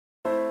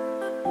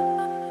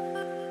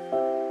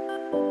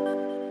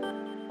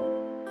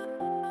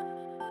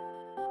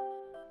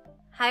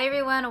Hi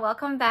everyone,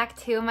 welcome back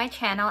to my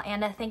channel,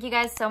 and thank you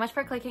guys so much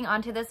for clicking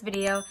onto this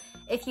video.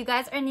 If you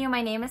guys are new,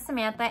 my name is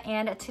Samantha,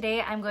 and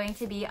today I'm going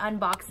to be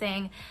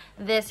unboxing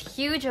this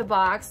huge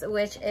box,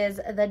 which is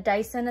the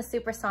Dyson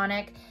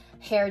Supersonic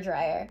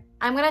Hairdryer.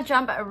 I'm gonna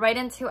jump right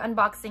into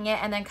unboxing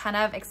it and then kind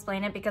of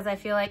explain it because I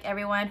feel like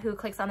everyone who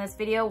clicks on this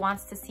video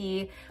wants to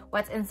see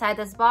what's inside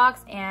this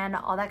box and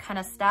all that kind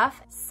of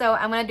stuff. So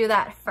I'm gonna do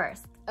that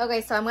first.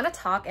 Okay, so I'm gonna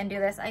talk and do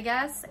this, I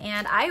guess.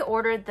 And I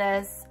ordered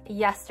this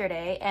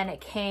yesterday and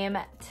it came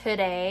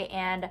today,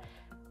 and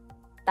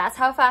that's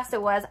how fast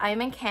it was.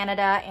 I'm in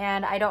Canada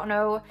and I don't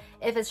know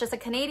if it's just a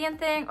Canadian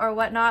thing or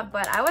whatnot,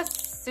 but I was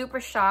super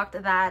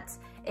shocked that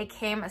it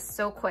came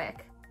so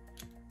quick.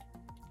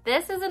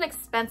 This is an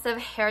expensive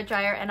hair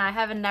dryer and I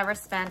have never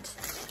spent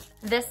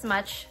this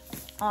much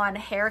on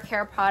hair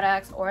care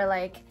products or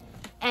like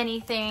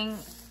anything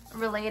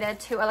related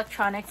to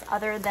electronics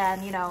other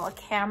than, you know, a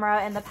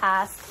camera in the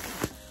past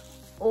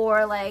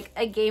or like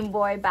a Game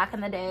Boy back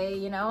in the day,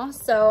 you know?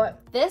 So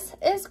this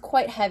is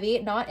quite heavy,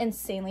 not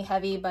insanely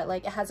heavy, but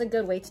like it has a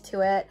good weight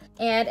to it.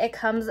 And it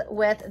comes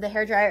with the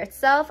hairdryer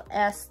itself,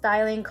 a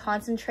styling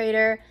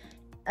concentrator,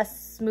 a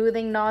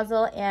smoothing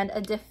nozzle, and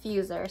a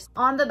diffuser.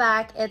 On the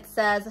back, it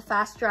says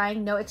fast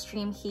drying, no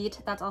extreme heat.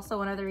 That's also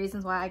one of the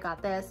reasons why I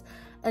got this.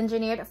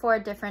 Engineered for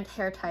different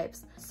hair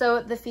types.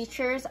 So the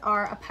features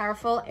are a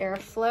powerful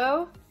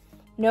airflow,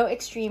 no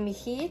extreme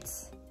heat,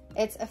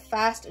 it's a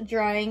fast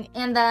drying,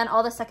 and then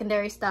all the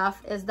secondary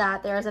stuff is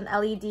that there's an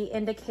LED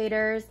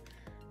indicators,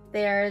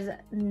 there's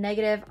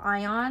negative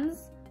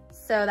ions,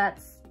 so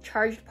that's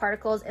charged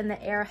particles in the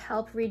air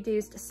help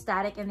reduce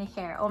static in the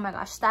hair. Oh my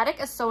gosh,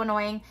 static is so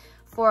annoying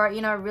for,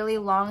 you know, really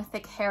long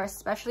thick hair,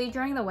 especially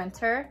during the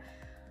winter.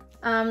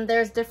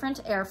 There's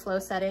different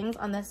airflow settings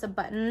on this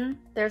button.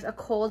 There's a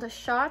cold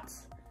shot,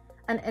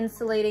 an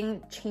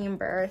insulating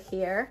chamber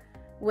here,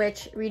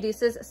 which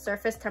reduces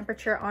surface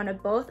temperature on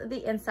both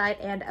the inside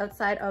and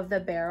outside of the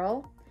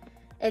barrel.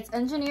 It's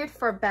engineered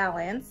for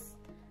balance.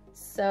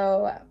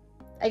 So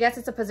I guess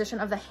it's a position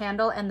of the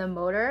handle and the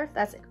motor.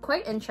 That's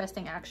quite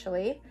interesting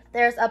actually.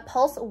 There's a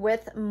pulse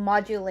width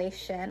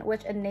modulation,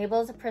 which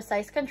enables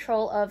precise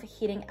control of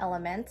heating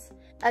elements.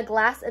 A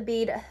glass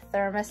bead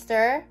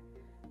thermistor,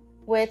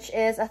 which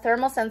is a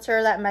thermal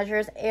sensor that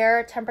measures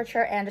air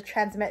temperature and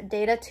transmit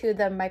data to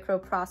the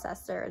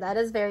microprocessor. That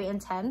is very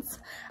intense.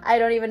 I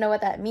don't even know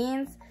what that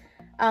means.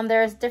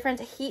 There's different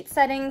heat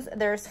settings.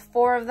 There's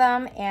 4 of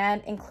them,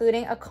 and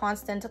including a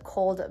constant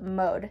cold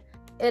mode.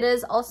 It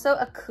is also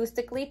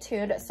acoustically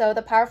tuned, so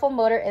the powerful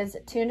motor is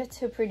tuned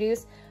to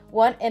produce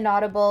one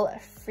inaudible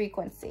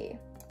frequency.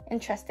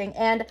 Interesting.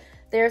 And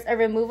there's a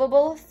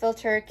removable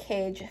filter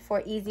cage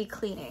for easy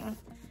cleaning.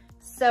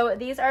 So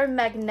these are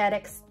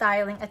magnetic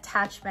styling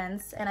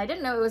attachments, and I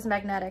didn't know it was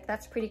magnetic.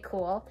 That's pretty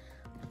cool.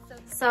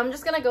 So I'm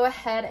just gonna go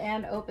ahead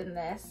and open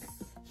this.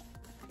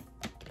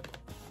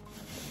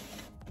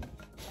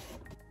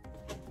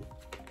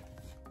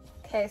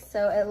 Okay,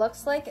 so it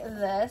looks like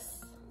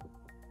this.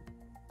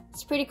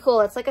 It's pretty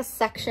cool. It's like a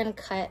section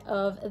cut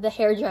of the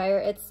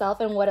hairdryer itself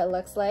and what it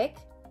looks like.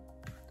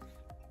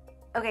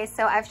 Okay,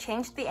 so I've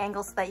changed the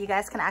angle so that you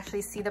guys can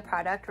actually see the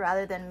product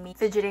rather than me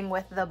fidgeting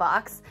with the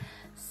box.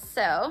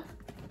 So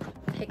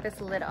take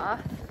this lid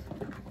off.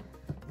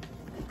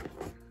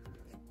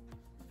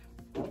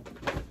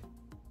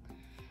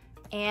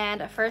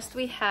 And first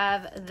we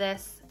have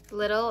this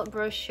little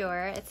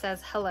brochure. It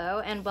says,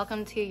 hello and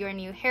welcome to your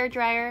new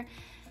hairdryer.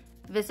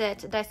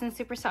 Visit Dyson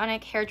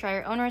Supersonic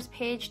Hairdryer owners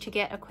page to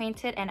get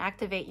acquainted and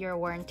activate your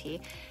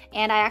warranty.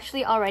 And I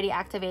actually already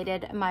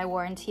activated my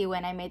warranty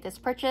when I made this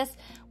purchase.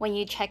 When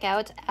you check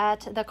out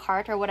at the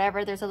cart or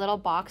whatever, there's a little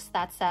box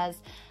that says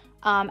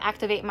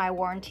activate my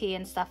warranty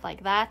and stuff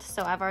like that.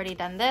 So I've already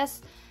done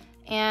this,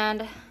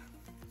 and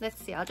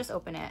let's see, I'll just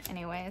open it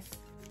anyways.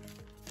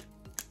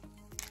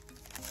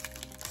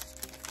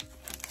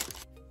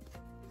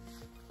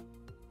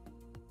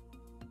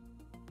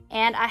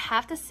 And I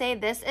have to say,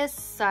 this is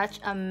such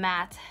a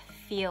matte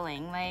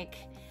feeling. Like,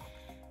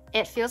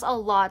 it feels a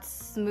lot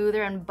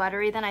smoother and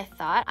buttery than I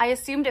thought. I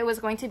assumed it was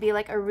going to be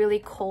like a really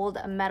cold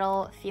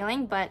metal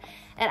feeling, but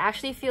it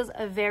actually feels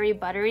very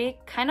buttery,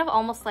 kind of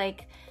almost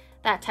like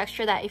that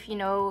texture that if you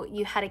know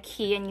you had a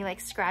key and you like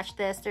scratch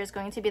this, there's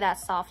going to be that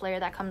soft layer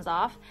that comes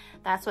off.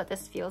 That's what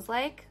this feels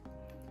like.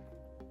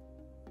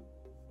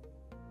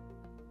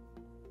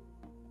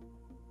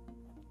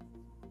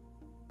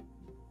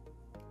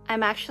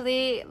 I'm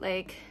actually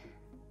like,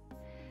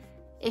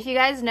 if you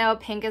guys know,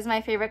 pink is my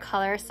favorite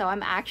color, so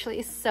I'm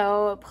actually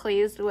so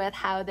pleased with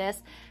how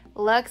this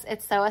looks.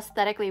 It's so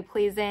aesthetically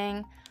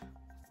pleasing.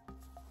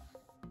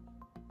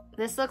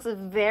 This looks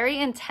very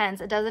intense.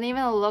 It doesn't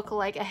even look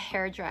like a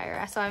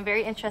hairdryer, so I'm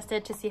very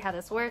interested to see how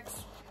this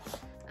works.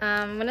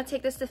 I'm gonna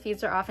take this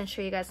diffuser off and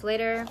show you guys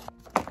later.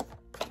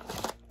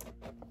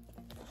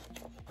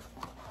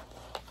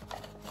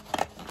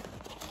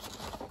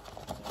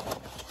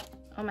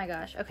 Oh my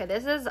gosh, okay,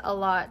 this is a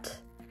lot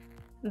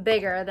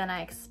bigger than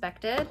I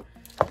expected.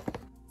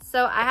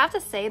 So I have to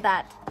say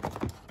that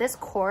this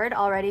cord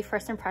already,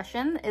 first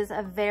impression, is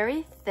a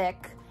very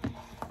thick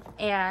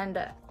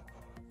and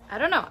I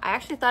don't know, I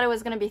actually thought it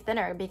was gonna be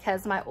thinner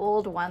because my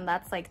old one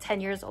that's like 10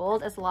 years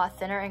old is a lot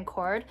thinner in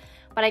cord,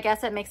 but I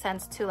guess it makes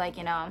sense to, like,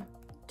 you know,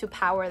 to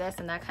power this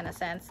in that kind of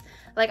sense.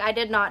 Like, I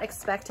did not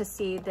expect to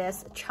see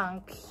this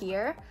chunk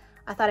here.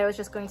 I thought it was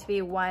just going to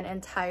be one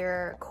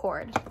entire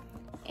cord.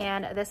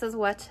 And this is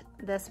what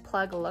this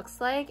plug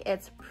looks like.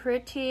 It's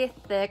pretty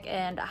thick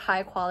and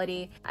high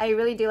quality. I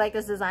really do like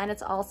this design.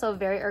 It's also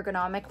very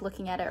ergonomic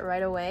looking at it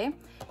right away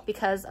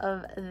because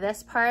of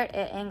this part.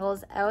 It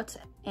angles out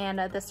and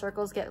the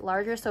circles get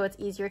larger, so it's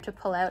easier to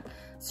pull out.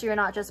 So you're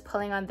not just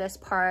pulling on this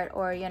part,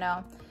 or, you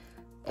know,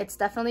 it's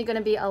definitely going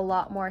to be a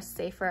lot more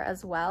safer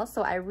as well.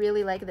 So I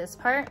really like this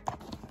part.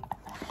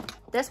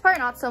 This part,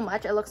 not so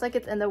much. It looks like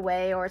it's in the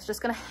way, or it's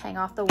just going to hang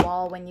off the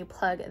wall when you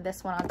plug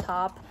this one on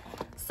top.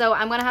 So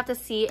I'm going to have to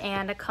see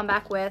and come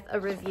back with a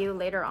review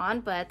later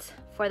on. But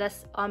for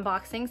this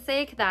unboxing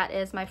sake, that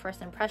is my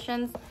first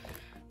impressions.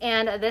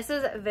 And this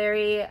is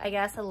very, I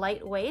guess,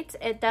 lightweight.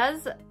 It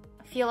does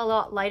feel a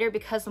lot lighter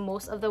because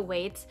most of the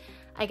weight,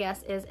 I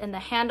guess, is in the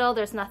handle.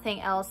 There's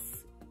nothing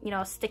else, you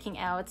know, sticking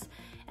out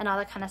and all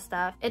that kind of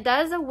stuff. It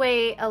does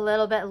weigh a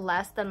little bit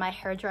less than my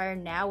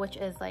hairdryer now, which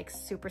is like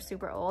super,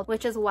 super old,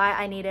 which is why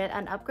I needed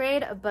an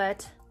upgrade.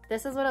 But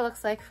this is what it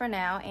looks like for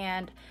now.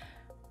 And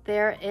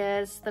there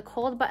is the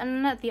cold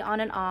button, the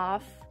on and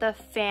off, the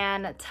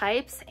fan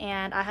types,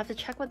 and I have to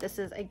check what this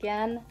is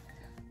again.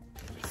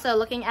 So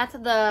looking at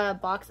the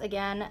box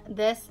again,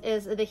 this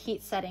is the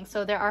heat setting.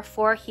 So there are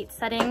 4 heat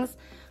settings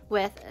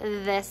with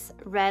this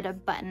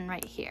red button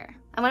right here.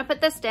 I'm gonna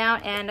put this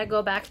down and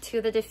go back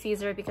to the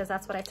diffuser because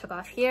that's what I took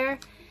off here.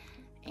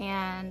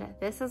 And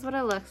this is what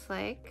it looks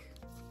like.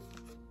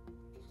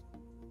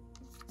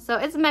 So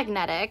it's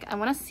magnetic. I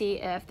wanna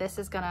see if this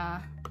is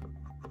gonna,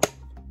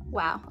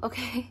 wow,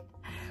 okay.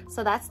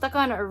 So that's stuck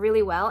on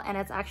really well, and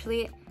it's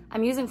actually,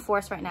 I'm using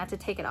force right now to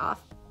take it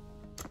off.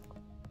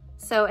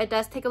 So it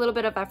does take a little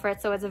bit of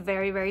effort, so it's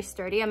very, very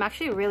sturdy. I'm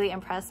actually really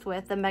impressed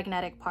with the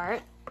magnetic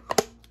part.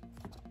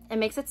 It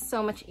makes it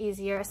so much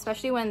easier,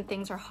 especially when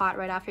things are hot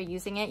right after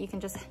using it. You can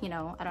just, you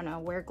know, I don't know,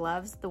 wear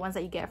gloves, the ones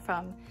that you get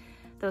from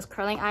those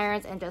curling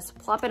irons, and just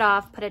plop it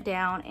off, put it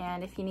down,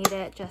 and if you need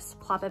it, just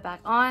plop it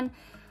back on.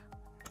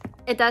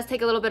 It does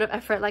take a little bit of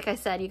effort, like I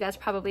said. You guys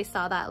probably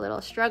saw that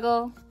little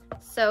struggle.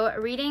 So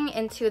reading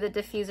into the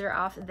diffuser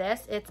off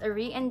this, it's a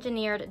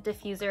re-engineered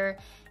diffuser,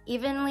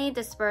 evenly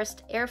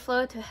dispersed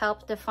airflow to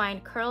help define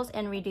curls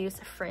and reduce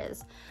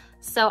frizz.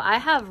 So I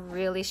have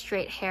really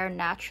straight hair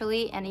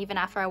naturally, and even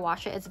after I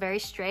wash it, it's very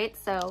straight.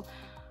 So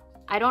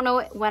I don't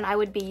know when I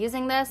would be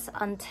using this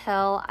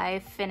until I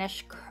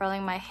finish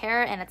curling my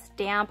hair and it's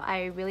damp.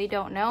 I really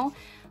don't know,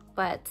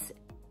 but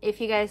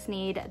if you guys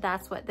need,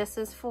 that's what this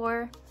is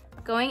for.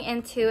 Going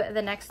into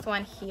the next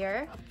one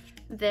here.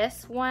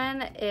 This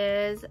one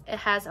is, it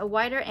has a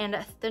wider and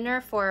a thinner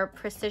for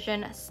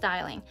precision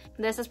styling.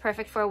 This is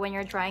perfect for when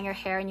you're drying your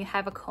hair and you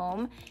have a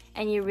comb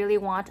and you really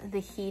want the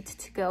heat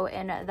to go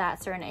in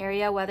that certain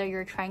area, whether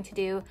you're trying to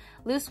do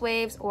loose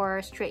waves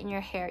or straighten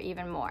your hair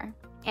even more.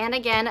 And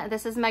again,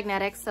 this is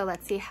magnetic, so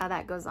let's see how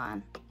that goes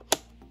on.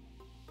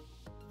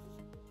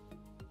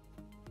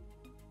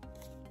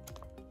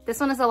 This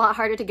one is a lot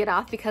harder to get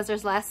off because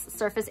there's less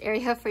surface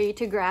area for you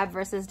to grab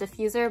versus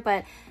diffuser,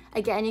 but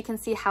again, you can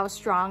see how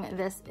strong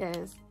this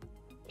is.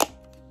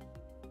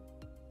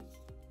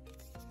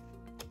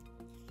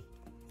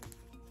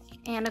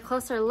 And a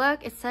closer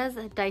look, it says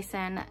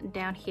Dyson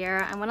down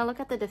here. I want to look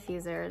at the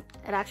diffuser.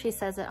 It actually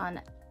says it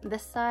on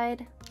this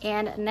side.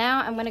 And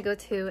now I'm going to go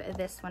to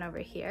this one over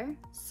here.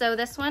 So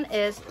this one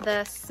is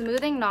the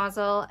smoothing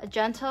nozzle,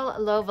 gentle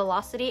low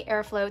velocity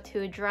airflow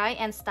to dry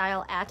and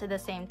style at the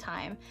same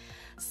time.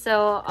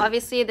 So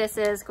obviously this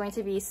is going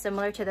to be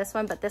similar to this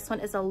one, but this one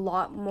is a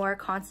lot more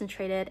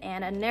concentrated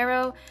and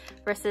narrow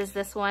versus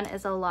this one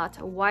is a lot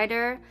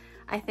wider.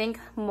 I think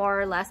more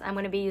or less I'm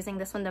going to be using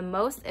this one the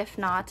most, if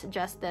not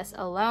just this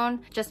alone,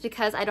 just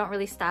because I don't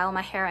really style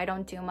my hair. I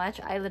don't do much.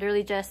 I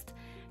literally just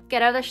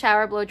get out of the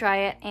shower, blow dry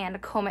it,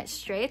 and comb it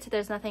straight.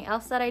 There's nothing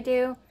else that I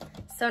do.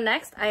 So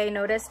next I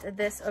noticed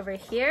this over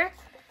here,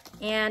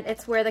 and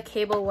it's where the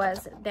cable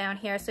was down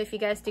here. So if you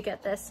guys do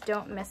get this,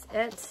 don't miss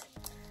it.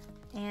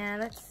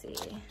 And let's see.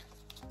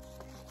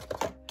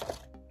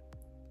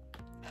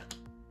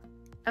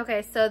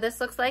 Okay, so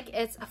this looks like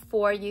it's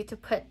for you to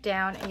put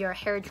down your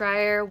hair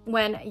dryer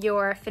when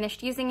you're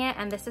finished using it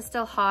and this is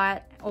still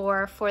hot,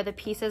 or for the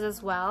pieces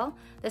as well.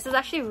 This is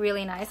actually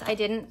really nice. I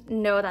didn't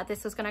know that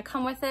this was gonna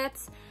come with it.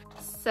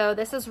 So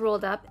this is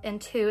rolled up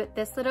into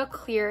this little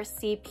clear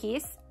C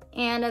piece,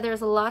 and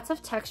there's lots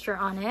of texture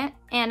on it.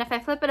 And if I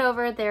flip it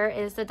over, there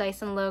is the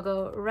Dyson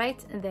logo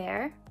right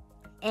there.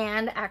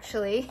 And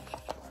actually,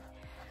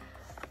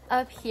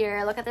 up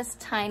here, look at this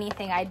tiny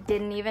thing. I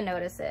didn't even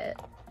notice it.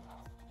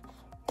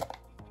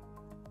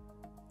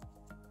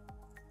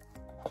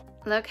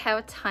 Look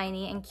how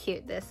tiny and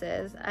cute this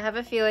is. I have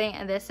a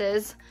feeling this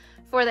is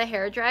for the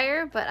hair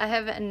dryer, but I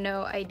have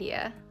no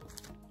idea.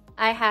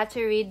 I had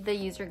to read the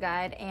user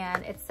guide,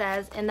 and it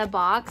says in the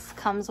box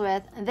comes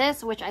with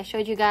this, which I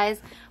showed you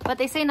guys, but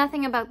they say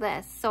nothing about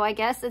this. So I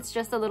guess it's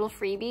just a little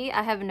freebie.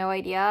 I have no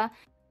idea.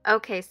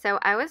 Okay, so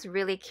I was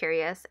really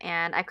curious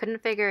and I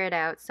couldn't figure it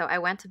out. So I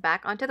went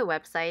back onto the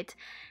website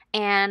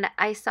and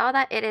I saw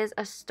that it is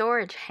a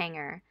storage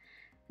hanger.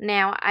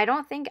 Now, I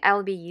don't think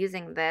I'll be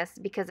using this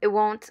because it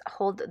won't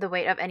hold the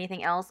weight of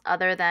anything else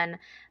other than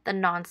the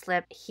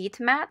non-slip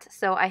heat mat.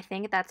 So I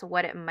think that's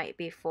what it might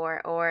be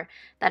for, or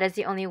that is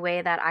the only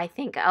way that I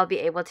think I'll be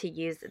able to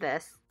use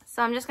this.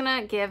 So I'm just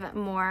gonna give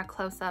more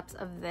close-ups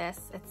of this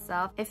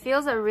itself. It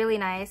feels really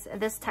nice.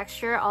 This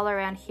texture all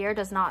around here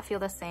does not feel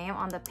the same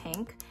on the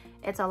pink.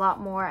 It's a lot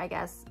more, I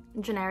guess,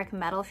 generic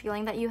metal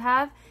feeling that you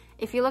have.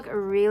 If you look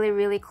really,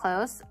 really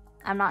close,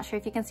 I'm not sure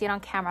if you can see it on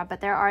camera, but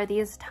there are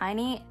these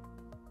tiny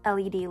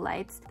LED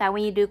lights that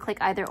when you do click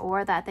either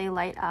or, that they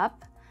light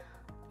up,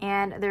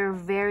 and they're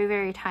very,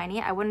 very tiny.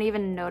 I wouldn't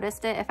even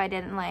noticed it if I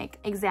didn't like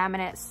examine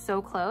it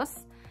so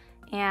close.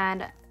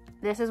 And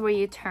this is where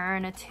you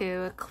turn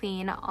to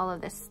clean all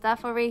of this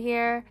stuff over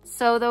here.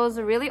 So those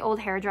really old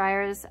hair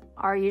dryers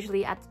are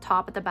usually at the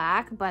top at the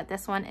back, but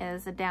this one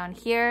is down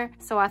here.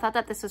 So I thought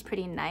that this was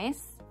pretty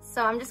nice.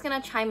 So I'm just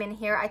gonna chime in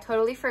here. I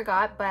totally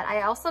forgot, but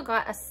I also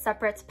got a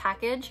separate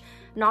package,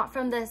 not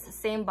from this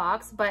same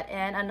box, but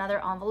in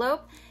another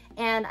envelope.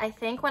 And I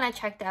think when I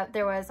checked out,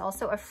 there was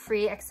also a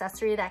free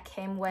accessory that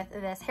came with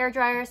this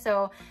hairdryer,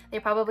 so they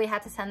probably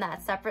had to send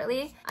that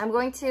separately. I'm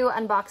going to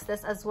unbox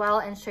this as well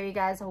and show you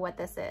guys what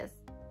this is.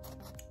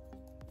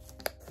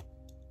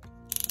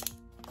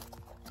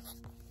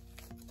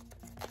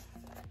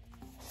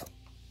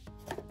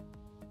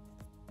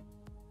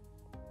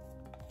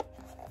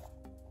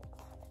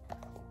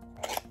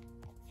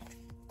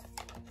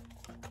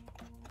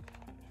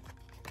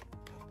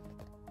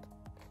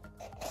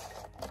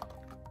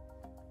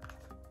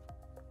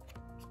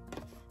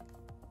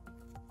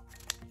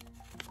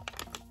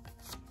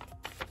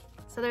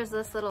 So there's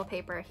this little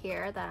paper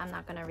here that I'm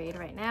not gonna read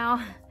right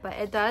now, but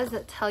it does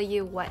tell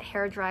you what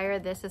hair dryer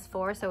this is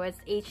for. So it's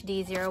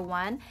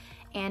HD01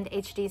 and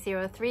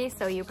HD03.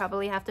 So you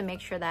probably have to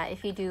make sure that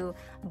if you do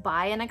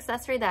buy an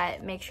accessory,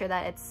 that make sure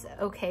that it's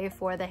okay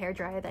for the hair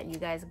dryer that you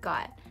guys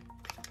got.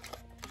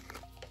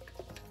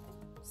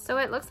 So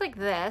it looks like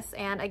this,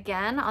 and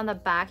again on the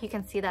back you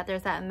can see that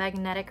there's that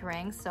magnetic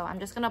ring. So I'm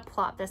just gonna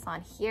plop this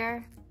on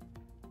here.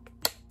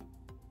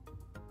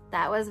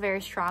 That was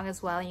very strong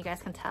as well, and you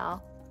guys can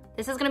tell.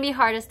 This is gonna be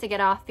hardest to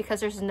get off because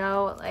there's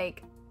no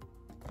like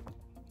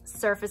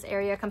surface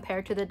area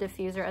compared to the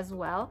diffuser as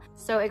well.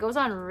 So it goes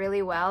on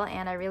really well,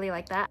 and I really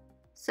like that.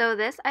 So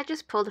this I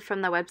just pulled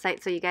from the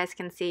website so you guys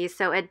can see.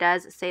 So it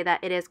does say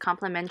that it is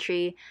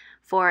complimentary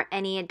for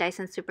any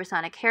Dyson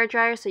Supersonic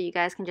Hairdryer, so you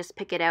guys can just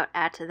pick it out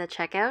at the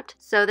checkout.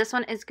 So this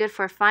one is good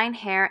for fine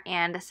hair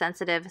and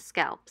sensitive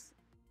scalps.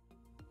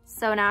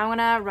 So now I'm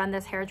gonna run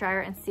this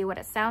hairdryer and see what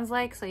it sounds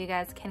like so you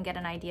guys can get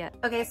an idea.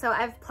 Okay, so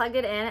I've plugged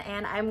it in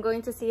and I'm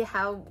going to see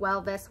how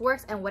well this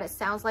works and what it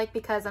sounds like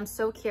because I'm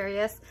so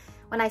curious.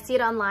 When I see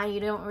it online,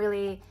 you don't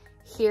really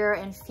hear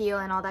and feel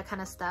and all that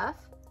kind of stuff.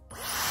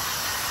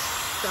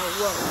 So,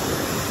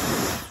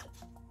 whoa.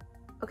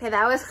 Okay,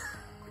 that was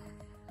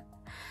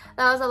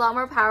that was a lot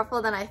more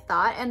powerful than I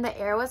thought, and the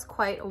air was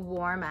quite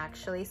warm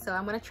actually. So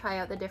I'm gonna try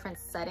out the different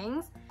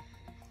settings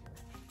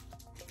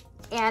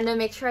and to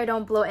make sure I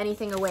don't blow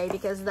anything away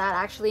because that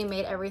actually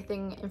made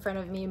everything in front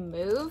of me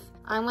move.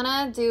 I'm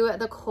gonna do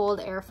the cold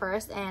air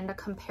first and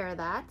compare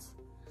that.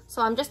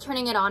 So I'm just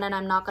turning it on and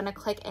I'm not gonna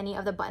click any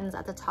of the buttons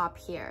at the top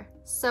here.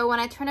 So when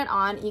I turn it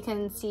on, you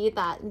can see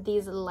that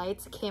these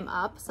lights came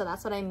up. So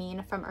that's what I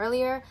mean from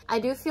earlier. I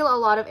do feel a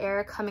lot of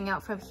air coming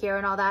out from here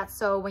and all that.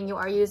 So when you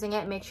are using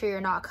it, make sure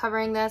you're not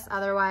covering this.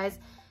 Otherwise,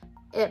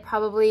 it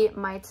probably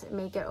might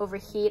make it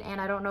overheat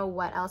and I don't know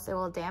what else it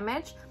will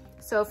damage.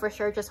 So for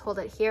sure, just hold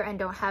it here and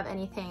don't have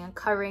anything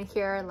covering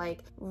here,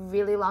 like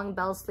really long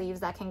bell sleeves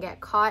that can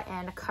get caught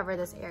and cover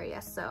this area.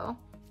 So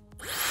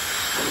I'm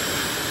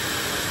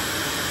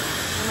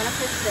gonna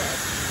push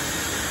this.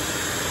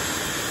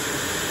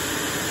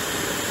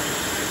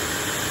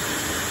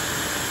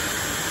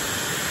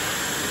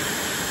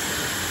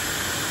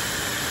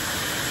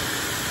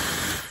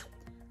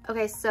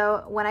 Okay,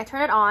 so when I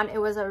turned it on,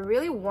 it was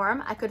really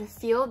warm. I could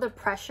feel the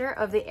pressure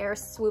of the air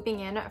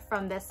swooping in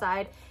from this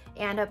side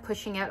and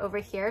pushing out over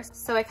here.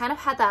 So I kind of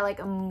had that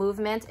like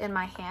movement in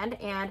my hand,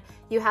 and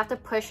you have to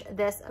push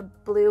this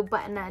blue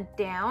button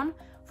down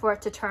for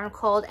it to turn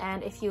cold,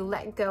 and if you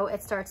let go,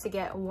 it starts to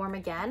get warm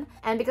again.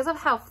 And because of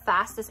how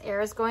fast this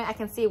air is going, I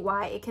can see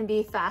why it can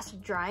be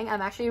fast drying.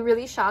 I'm actually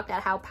really shocked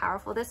at how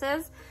powerful this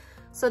is.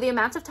 So the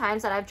amount of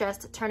times that I've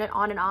just turned it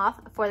on and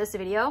off for this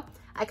video,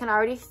 I can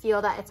already feel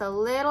that it's a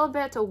little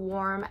bit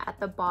warm at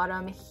the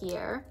bottom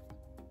here.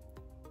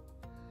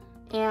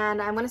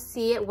 And I'm gonna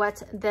see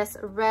what this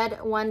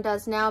red one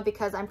does now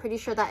because I'm pretty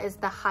sure that is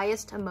the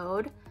highest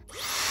mode.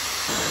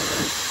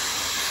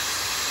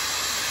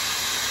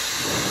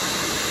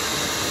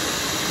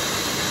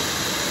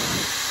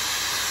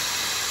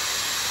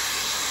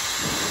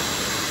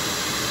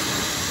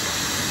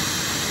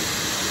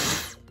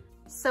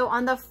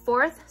 on the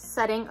 4th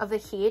setting of the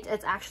heat,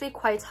 it's actually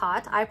quite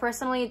hot. I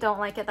personally don't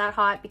like it that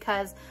hot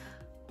because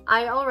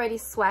I already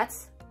sweat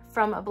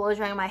from blow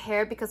drying my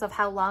hair because of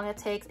how long it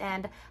takes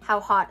and how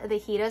hot the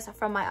heat is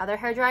from my other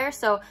hair dryer.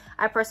 So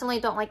I personally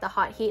don't like the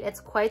hot heat. It's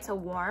quite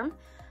warm.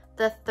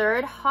 The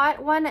 3rd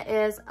hot one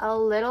is a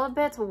little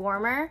bit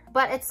warmer,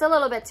 but it's still a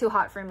little bit too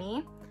hot for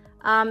me.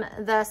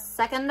 The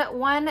 2nd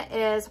one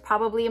is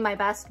probably my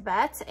best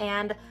bet,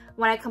 and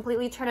when I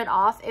completely turned it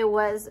off, it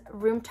was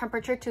room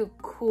temperature to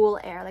cool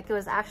air. Like, it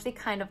was actually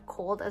kind of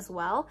cold as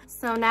well.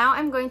 So now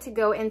I'm going to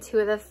go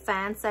into the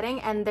fan setting,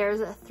 and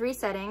there's 3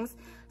 settings.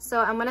 So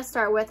I'm going to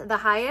start with the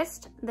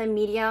highest, the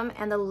medium,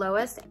 and the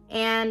lowest,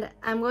 and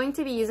I'm going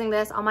to be using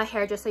this on my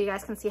hair just so you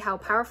guys can see how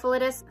powerful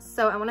it is.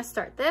 So I'm going to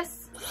start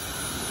this,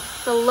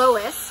 the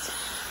lowest,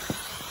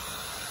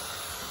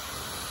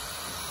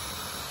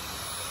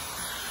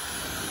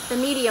 the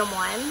medium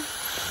one,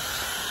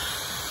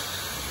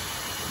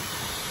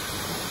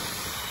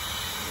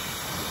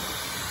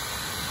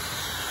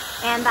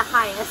 and the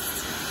highest.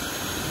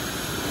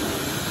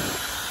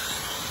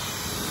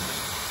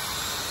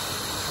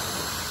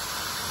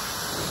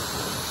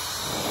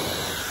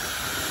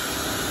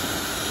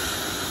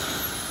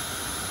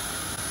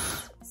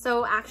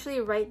 So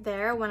actually right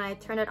there, when I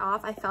turned it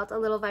off, I felt a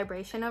little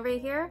vibration over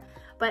here.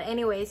 But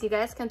anyways, you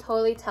guys can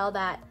totally tell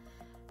that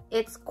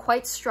it's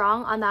quite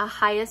strong on the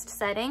highest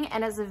setting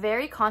and it's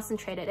very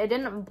concentrated. It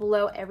didn't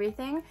blow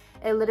everything.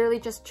 It literally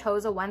just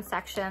chose a one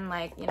section,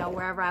 like, you know,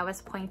 wherever I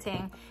was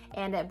pointing,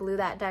 and it blew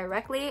that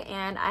directly.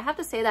 And I have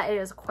to say that it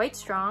is quite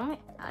strong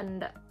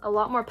and a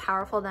lot more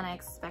powerful than I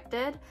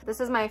expected. This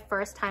is my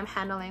first time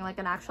handling like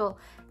an actual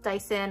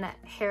Dyson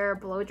hair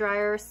blow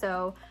dryer,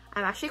 so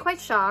I'm actually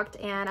quite shocked,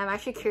 and I'm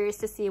actually curious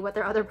to see what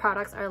their other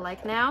products are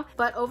like now.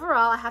 But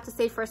overall, I have to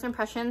say, first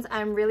impressions,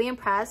 I'm really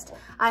impressed.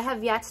 I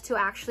have yet to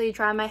actually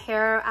dry my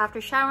hair after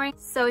showering,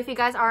 so if you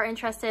guys are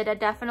interested,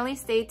 definitely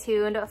stay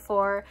tuned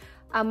for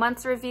a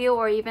month's review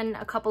or even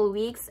a couple of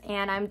weeks,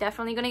 and I'm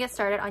definitely going to get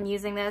started on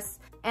using this.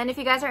 And if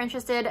you guys are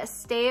interested,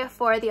 stay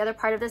for the other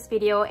part of this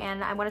video,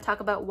 and I'm going to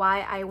talk about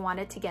why I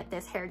wanted to get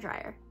this hair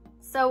dryer.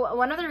 So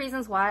one of the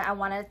reasons why I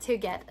wanted to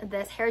get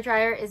this hair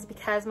dryer is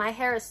because my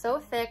hair is so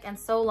thick and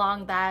so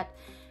long that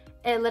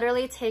it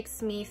literally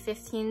takes me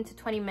 15 to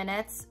 20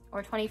 minutes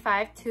or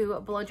 25 to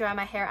blow dry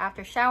my hair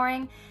after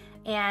showering.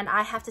 And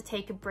I have to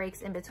take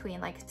breaks in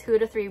between, like 2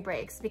 to 3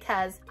 breaks,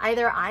 because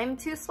either I'm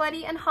too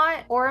sweaty and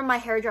hot or my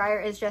hair dryer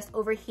is just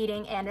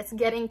overheating and it's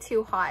getting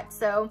too hot.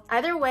 So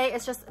either way,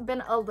 it's just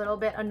been a little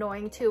bit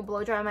annoying to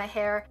blow dry my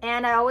hair.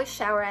 And I always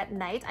shower at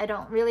night. I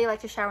don't really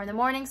like to shower in the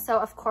morning. So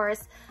of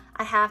course,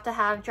 I have to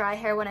have dry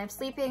hair when I'm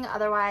sleeping,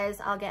 otherwise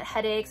I'll get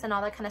headaches and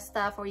all that kind of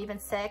stuff, or even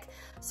sick.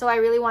 So I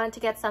really wanted to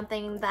get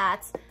something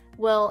that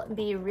will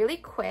be really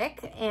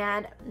quick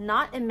and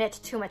not emit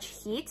too much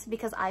heat,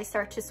 because I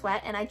start to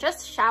sweat and I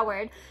just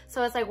showered.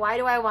 So it's like, why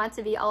do I want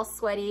to be all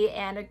sweaty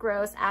and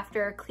gross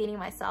after cleaning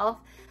myself?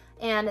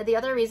 And the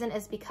other reason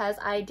is because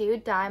I do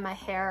dye my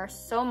hair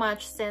so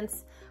much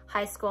since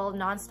high school,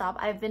 nonstop.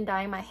 I've been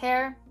dyeing my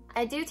hair.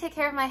 I do take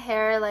care of my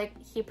hair, like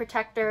heat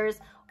protectors,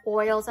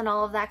 oils, and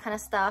all of that kind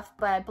of stuff,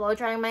 but blow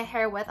drying my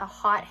hair with a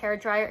hot hair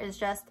dryer is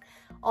just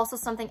also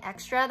something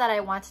extra that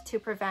I want to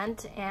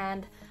prevent,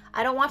 and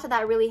I don't want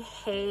that really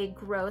hay,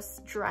 gross,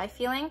 dry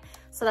feeling.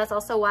 So that's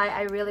also why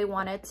I really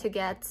wanted to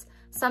get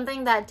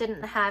something that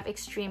didn't have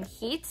extreme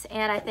heat,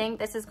 and I think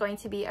this is going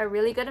to be a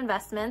really good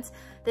investment.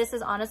 This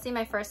is honestly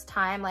my first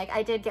time. Like,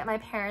 I did get my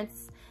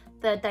parents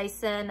the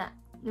Dyson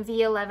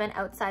V11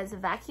 outsize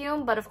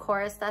vacuum, but of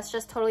course that's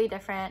just totally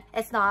different.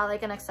 It's not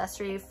like an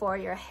accessory for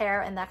your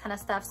hair and that kind of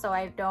stuff, so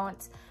I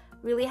don't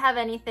really have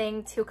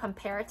anything to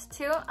compare it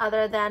to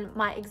other than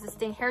my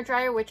existing hair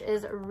dryer, which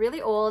is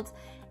really old,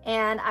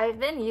 and I've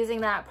been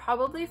using that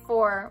probably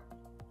for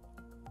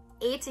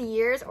 8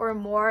 years or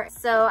more.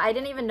 So I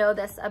didn't even know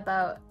this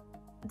about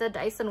the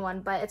Dyson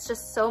one, but it's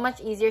just so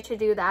much easier to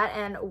do that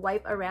and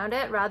wipe around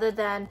it rather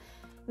than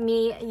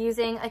me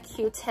using a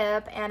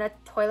Q-tip and a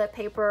toilet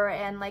paper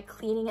and like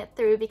cleaning it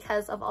through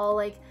because of all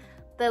like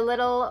the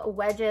little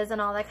wedges and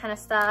all that kind of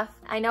stuff.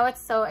 I know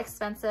it's so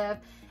expensive.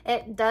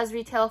 It does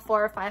retail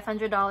for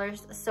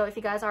 $500, so if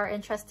you guys are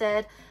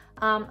interested,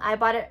 I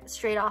bought it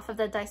straight off of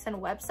the Dyson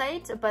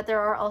website, but there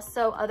are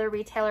also other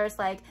retailers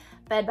like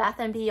Bed Bath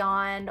 &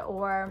 Beyond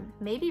or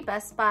maybe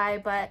Best Buy,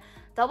 but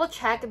double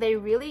check. They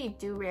really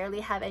do rarely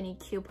have any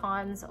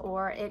coupons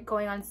or it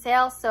going on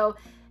sale. So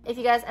if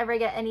you guys ever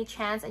get any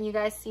chance and you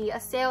guys see a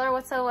sale or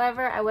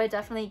whatsoever, I would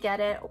definitely get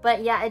it.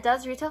 But yeah, it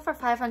does retail for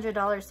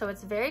 $500, so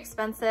it's very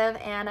expensive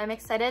and I'm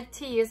excited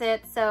to use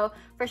it. So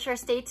for sure,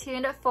 stay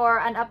tuned for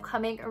an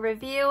upcoming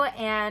review,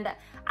 and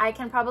I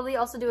can probably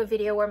also do a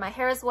video where my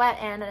hair is wet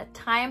and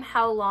time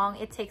how long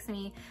it takes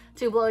me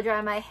to blow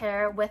dry my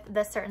hair with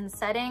the certain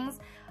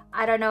settings.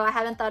 I don't know, I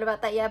haven't thought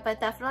about that yet,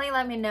 but definitely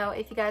let me know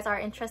if you guys are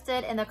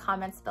interested in the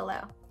comments below.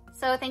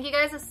 So thank you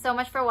guys so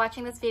much for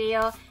watching this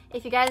video.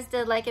 If you guys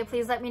did like it,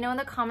 please let me know in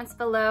the comments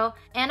below.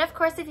 And of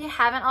course, if you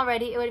haven't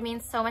already, it would mean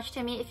so much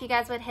to me if you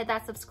guys would hit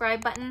that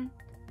subscribe button,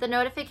 the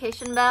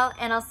notification bell,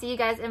 and I'll see you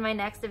guys in my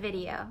next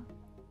video.